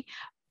to be,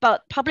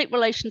 but public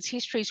relations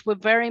histories were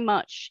very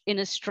much in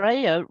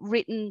Australia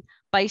written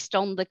based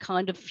on the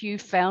kind of few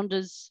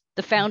founders,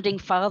 the founding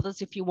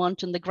fathers, if you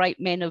want, and the great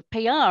men of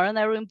PR, and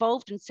they were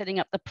involved in setting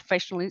up the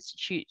professional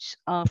institutes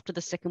after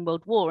the Second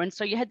World War. And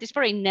so you had this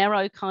very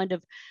narrow kind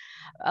of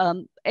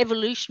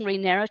evolutionary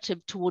narrative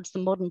towards the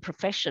modern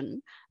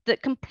profession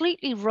that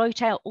completely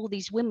wrote out all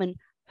these women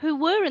who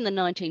were in the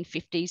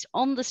 1950s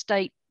on the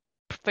state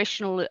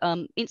professional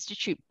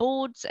institute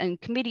boards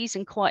and committees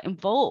and quite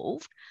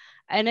involved.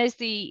 And as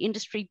the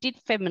industry did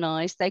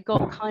feminize, they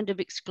got kind of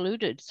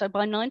excluded. So by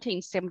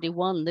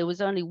 1971, there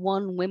was only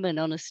one woman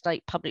on a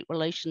state public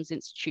relations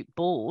institute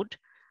board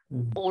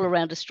all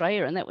around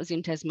Australia, and that was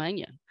in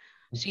Tasmania.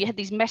 So you had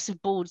these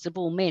massive boards of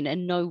all men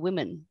and no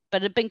women, but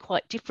it had been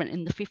quite different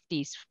in the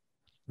 50s.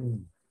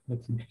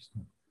 That's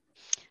interesting.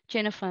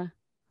 Jennifer.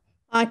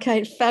 Hi,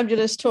 Kate.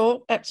 Fabulous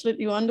talk.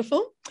 Absolutely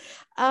wonderful.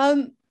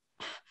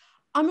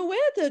 I'm aware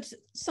that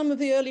some of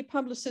the early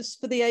publicists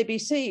for the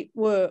ABC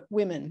were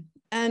women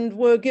and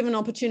were given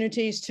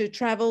opportunities to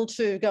travel,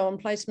 to go on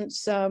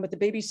placements with the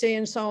BBC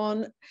and so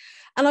on.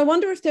 And I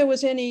wonder if there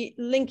was any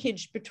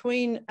linkage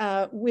between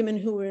women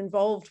who were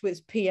involved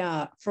with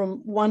PR from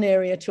one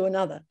area to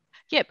another.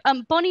 Yep,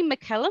 Bonnie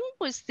McCallum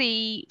was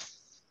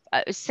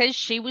says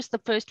she was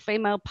the first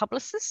female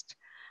publicist,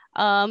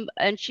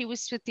 and she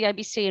was with the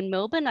ABC in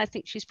Melbourne. I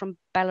think she's from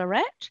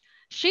Ballarat.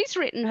 She's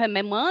written her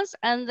memoirs,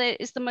 and there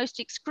is the most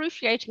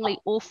excruciatingly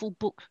awful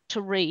book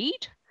to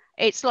read.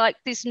 It's like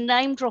this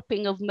name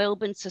dropping of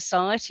Melbourne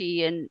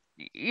society, and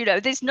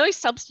there's no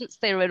substance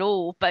there at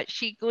all. But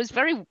she was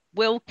very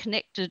well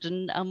connected,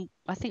 and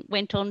I think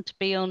went on to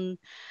be on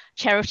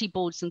charity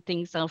boards and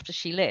things after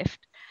she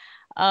left.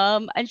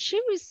 And she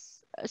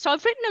was, so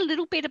I've written a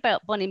little bit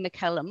about Bonnie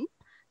McCallum,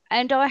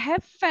 and I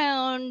have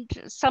found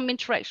some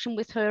interaction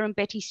with her and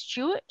Betty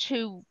Stewart,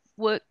 who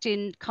worked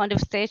in kind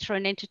of theatre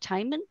and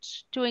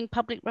entertainment, doing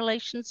public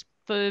relations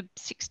for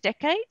 6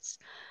 decades.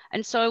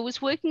 And so I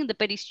was working in the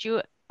Betty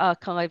Stewart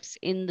archives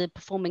in the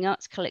Performing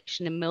Arts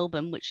Collection in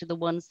Melbourne, which are the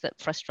ones that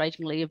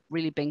frustratingly have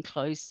really been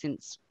closed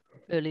since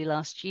early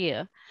last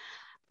year.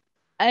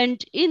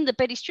 And in the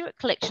Betty Stewart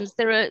collections,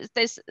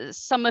 there's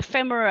some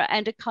ephemera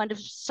and a kind of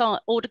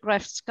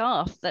autographed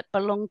scarf that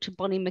belong to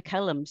Bonnie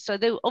McCallum. So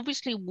there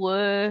obviously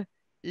were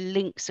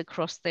links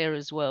across there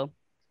as well.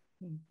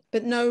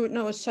 But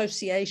no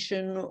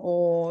association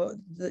or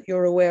that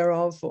you're aware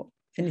of or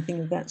anything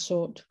of that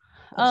sort?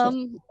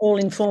 All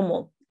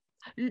informal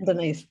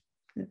underneath.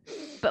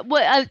 But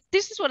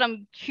this is what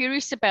I'm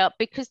curious about,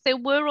 because there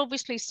were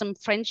obviously some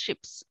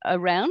friendships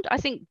around. I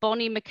think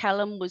Bonnie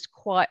McCallum was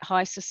quite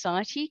high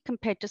society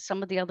compared to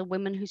some of the other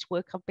women whose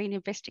work I've been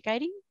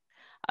investigating.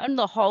 On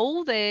the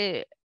whole,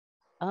 they're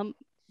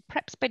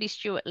perhaps Betty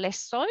Stewart less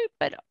so,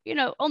 but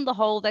on the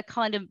whole, they're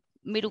kind of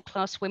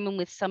middle-class women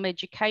with some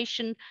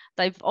education.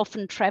 They've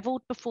often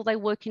travelled before they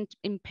work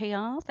in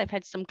PR. They've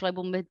had some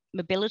global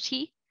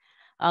mobility,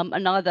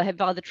 and have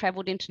either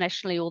travelled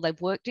internationally or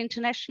they've worked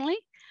internationally.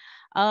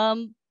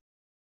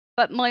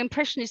 But my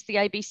impression is the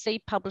ABC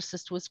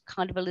publicist was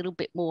kind of a little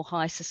bit more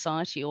high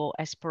society or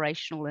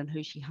aspirational in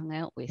who she hung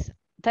out with.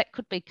 That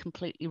could be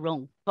completely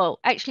wrong. Well,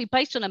 actually,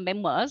 based on her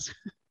memoirs,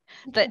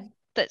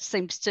 that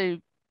seems to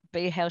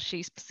be how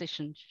she's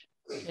positioned.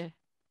 Yeah.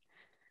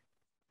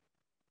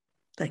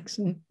 Thanks.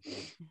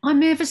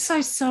 I'm ever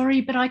so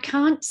sorry, but I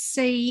can't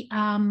see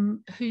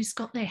who's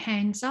got their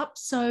hands up.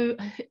 So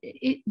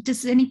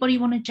does anybody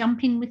want to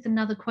jump in with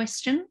another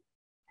question?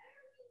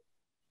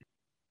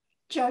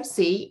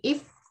 Josie,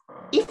 if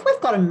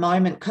we've got a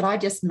moment, could I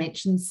just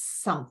mention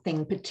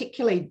something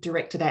particularly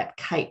directed at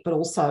Kate, but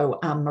also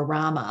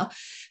Marama?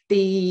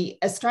 The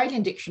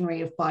Australian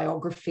Dictionary of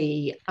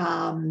Biography,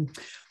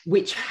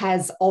 which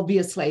has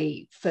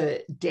obviously for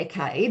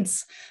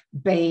decades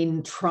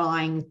been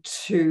trying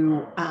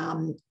to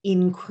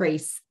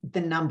increase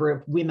the number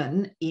of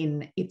women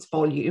in its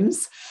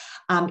volumes,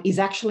 is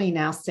actually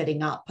now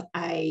setting up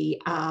a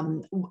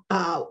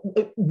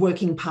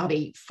working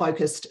party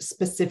focused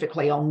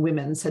specifically on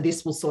women. So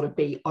this will sort of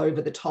be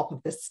over the top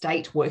of the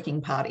state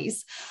working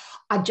parties.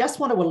 I just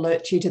want to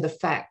alert you to the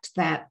fact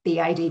that the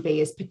ADB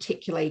is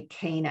particularly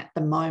keen at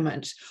the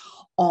moment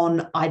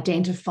on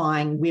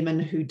identifying women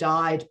who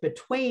died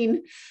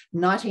between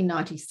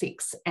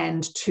 1996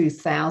 and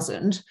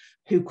 2000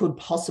 who could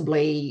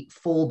possibly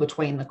fall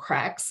between the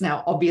cracks.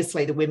 Now,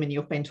 obviously, the women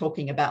you've been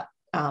talking about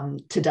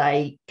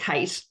today,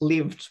 Kate,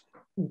 lived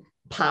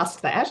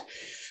past that.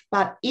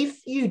 But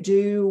if you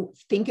do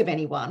think of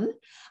anyone,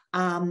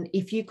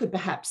 if you could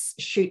perhaps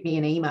shoot me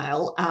an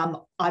email.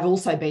 I've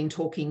also been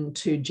talking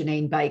to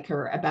Janine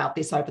Baker about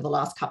this over the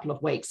last couple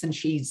of weeks, and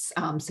she's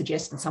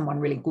suggested someone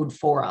really good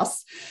for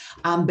us.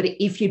 But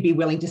if you'd be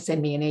willing to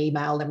send me an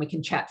email, then we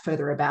can chat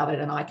further about it,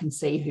 and I can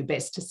see who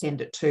best to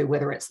send it to,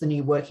 whether it's the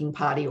new working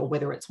party or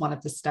whether it's one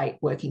of the state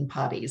working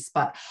parties.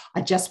 But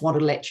I just want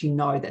to let you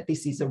know that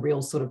this is a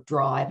real sort of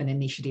drive and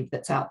initiative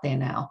that's out there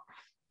now.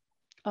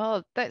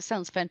 Oh, that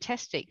sounds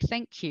fantastic.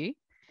 Thank you.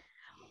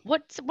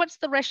 What's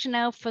the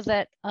rationale for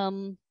that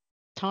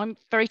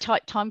very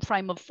tight time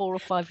frame of 4 or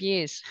 5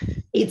 years?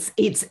 It's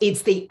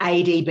the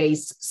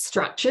ADB's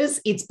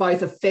structures. It's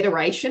both a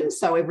federation,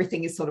 so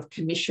everything is sort of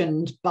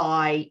commissioned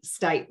by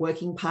state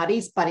working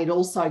parties, but it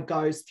also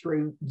goes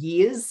through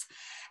years.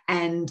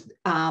 And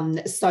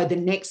so the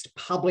next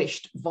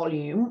published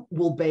volume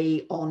will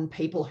be on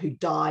people who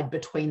died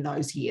between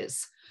those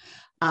years.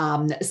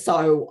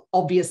 So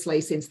obviously,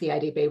 since the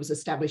ADB was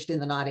established in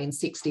the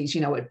 1960s,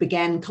 it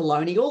began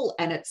colonial,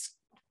 and it's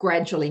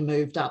gradually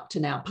moved up to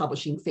now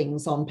publishing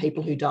things on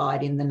people who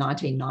died in the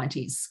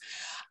 1990s.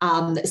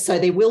 So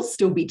there will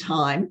still be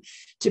time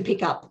to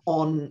pick up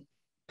on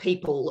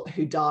people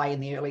who die in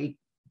the early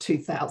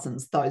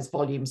 2000s. Those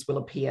volumes will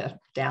appear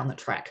down the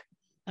track.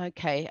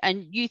 Okay.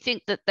 And you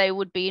think that they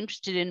would be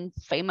interested in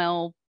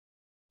female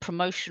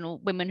promotional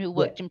women who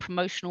worked in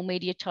promotional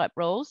media type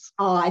roles?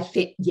 I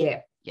think,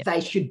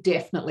 They should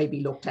definitely be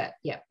looked at.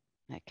 Yeah.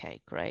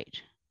 Okay,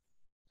 great.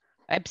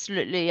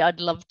 absolutely. I'd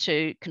love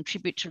to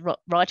contribute to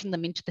writing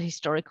them into the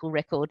historical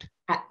record.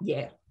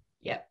 Yeah.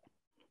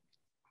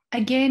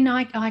 Again,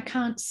 I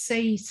can't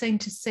seem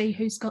to see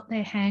who's got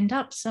their hand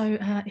up. So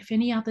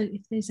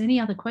if there's any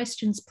other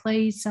questions,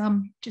 please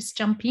just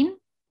jump in.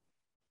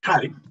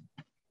 Kate,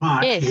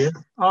 Mark Yes. here.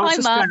 I was Hi,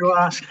 just Mark. going to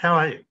ask, how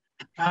are you?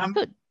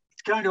 Good.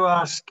 Going to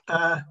ask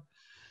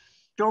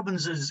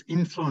Dobbins's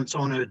influence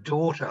on her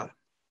daughter,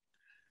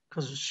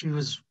 because she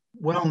was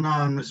well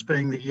known as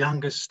being the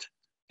youngest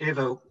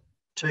ever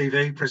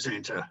TV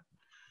presenter.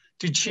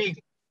 Did she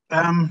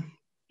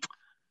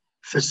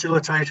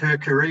facilitate her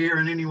career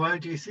in any way,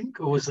 do you think,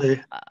 or was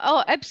there?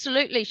 Oh,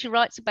 absolutely. She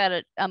writes about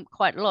it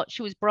quite a lot.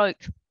 She was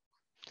broke.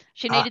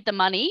 She needed the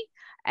money,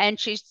 and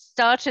she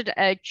started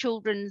a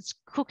children's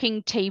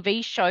cooking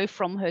TV show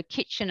from her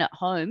kitchen at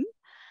home.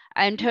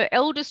 And her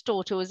eldest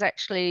daughter was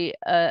actually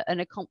an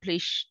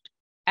accomplished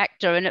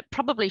actor, and it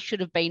probably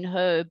should have been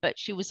her, but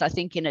she was, I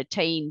think, in her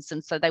teens.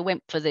 And so they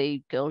went for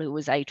the girl who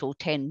was 8 or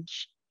 10,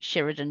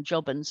 Sheridan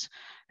Jobbins,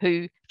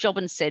 who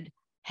Jobbins said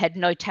had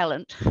no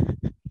talent.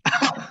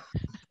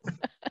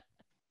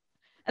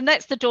 And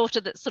that's the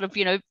daughter that's sort of,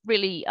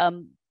 really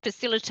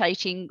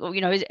facilitating, or,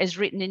 as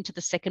written into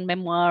the second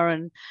memoir,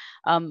 and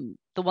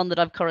the one that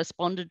I've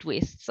corresponded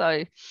with.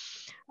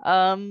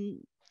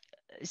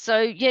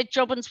 So yeah,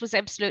 Jobbins was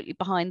absolutely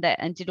behind that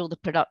and did all the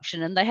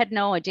production, and they had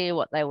no idea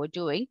what they were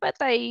doing, but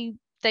they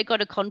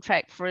got a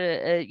contract for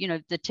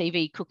the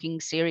TV cooking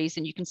series,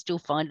 and you can still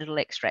find little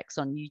extracts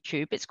on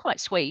YouTube. It's quite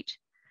sweet.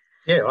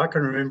 Yeah, I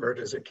can remember it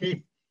as a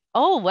kid.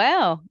 Oh,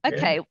 wow.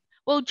 Okay. Yeah.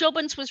 Well,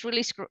 Jobbins was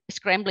really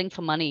scrambling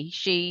for money.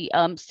 She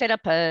set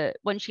up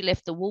when she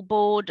left the Wool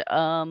Board,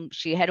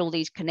 she had all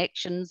these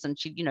connections, and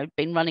she'd,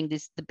 been running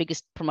the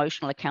biggest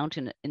promotional account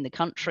in the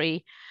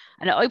country.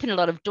 And it opened a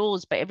lot of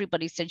doors, but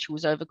everybody said she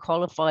was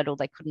overqualified or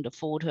they couldn't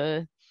afford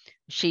her.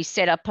 She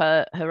set up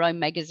her own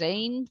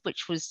magazine,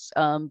 which was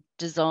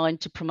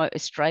designed to promote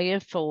Australia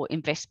for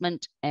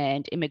investment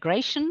and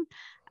immigration.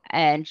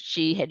 And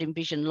she had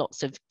envisioned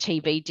lots of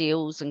TV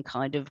deals and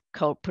kind of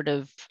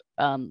cooperative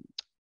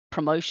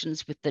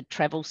promotions with the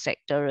travel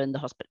sector and the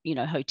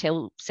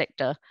hotel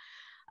sector,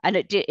 and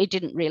it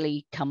didn't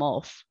really come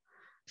off.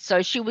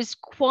 So she was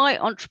quite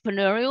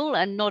entrepreneurial,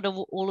 and not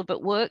all of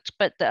it worked.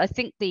 But I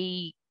think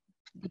the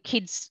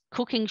kids'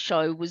 cooking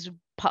show was,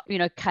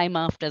 came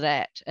after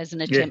that as an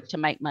attempt to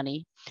make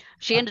money.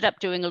 She ended up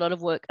doing a lot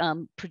of work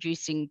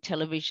producing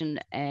television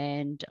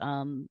and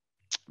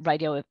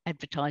radio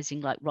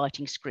advertising, like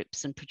writing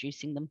scripts and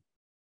producing them.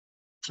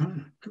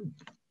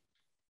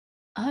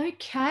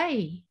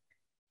 Okay.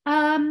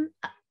 One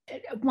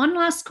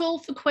last call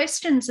for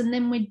questions, and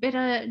then we'd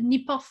better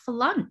nip off for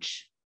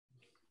lunch.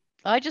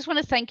 I just want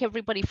to thank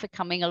everybody for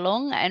coming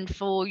along and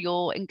for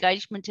your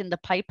engagement in the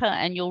paper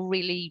and your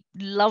really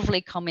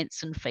lovely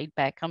comments and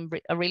feedback.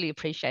 I really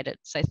appreciate it.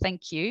 So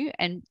thank you.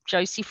 And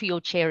Josie, for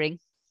your chairing.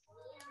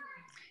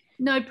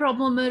 No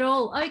problem at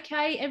all.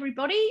 Okay,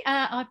 everybody,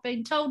 I've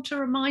been told to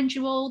remind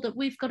you all that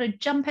we've got to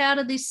jump out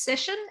of this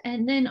session,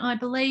 and then I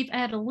believe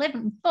at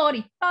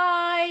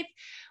 11:45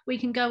 we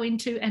can go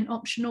into an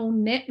optional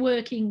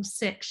networking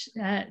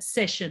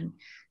session.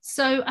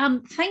 So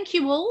thank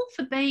you all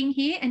for being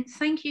here, and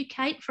thank you,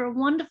 Kate, for a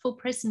wonderful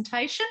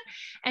presentation,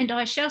 and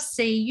I shall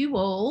see you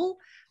all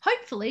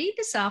hopefully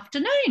this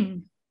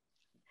afternoon.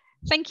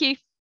 Thank you.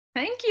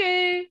 Thank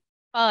you.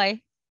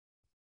 Bye.